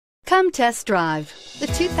Come test drive the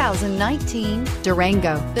 2019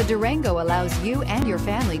 Durango. The Durango allows you and your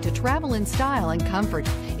family to travel in style and comfort.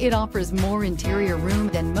 It offers more interior room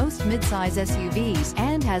than most midsize SUVs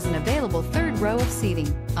and has an available third row of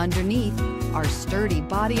seating. Underneath are sturdy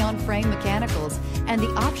body-on-frame mechanicals and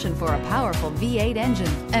the option for a powerful V8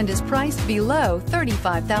 engine, and is priced below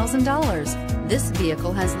 $35,000. This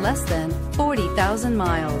vehicle has less than 40,000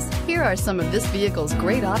 miles. Here are some of this vehicle's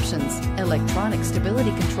great options: electronic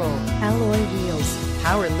stability control, alloy wheels,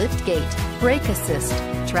 power liftgate, brake assist,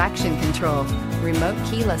 traction control, remote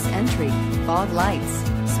keyless entry, fog lights,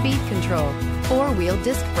 speed control, four-wheel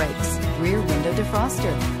disc brakes, rear window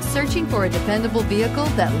defroster. Searching for a dependable vehicle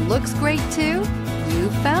that looks great too? You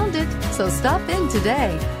found it, so stop in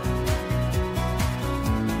today.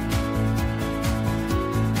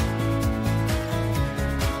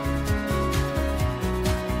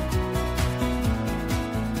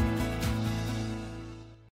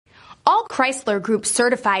 All Chrysler Group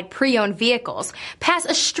certified pre-owned vehicles pass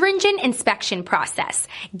a stringent inspection process,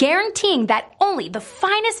 guaranteeing that only the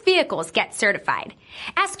finest vehicles get certified.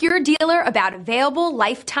 Ask your dealer about available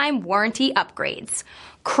lifetime warranty upgrades.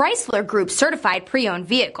 Chrysler Group certified pre-owned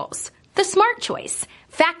vehicles, the smart choice,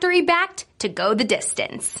 factory backed to go the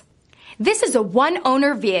distance. This is a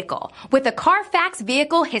one-owner vehicle with a CARFAX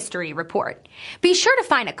Vehicle History Report. Be sure to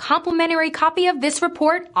find a complimentary copy of this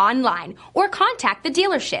report online or contact the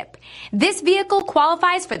dealership. This vehicle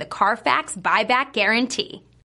qualifies for the CARFAX buyback guarantee.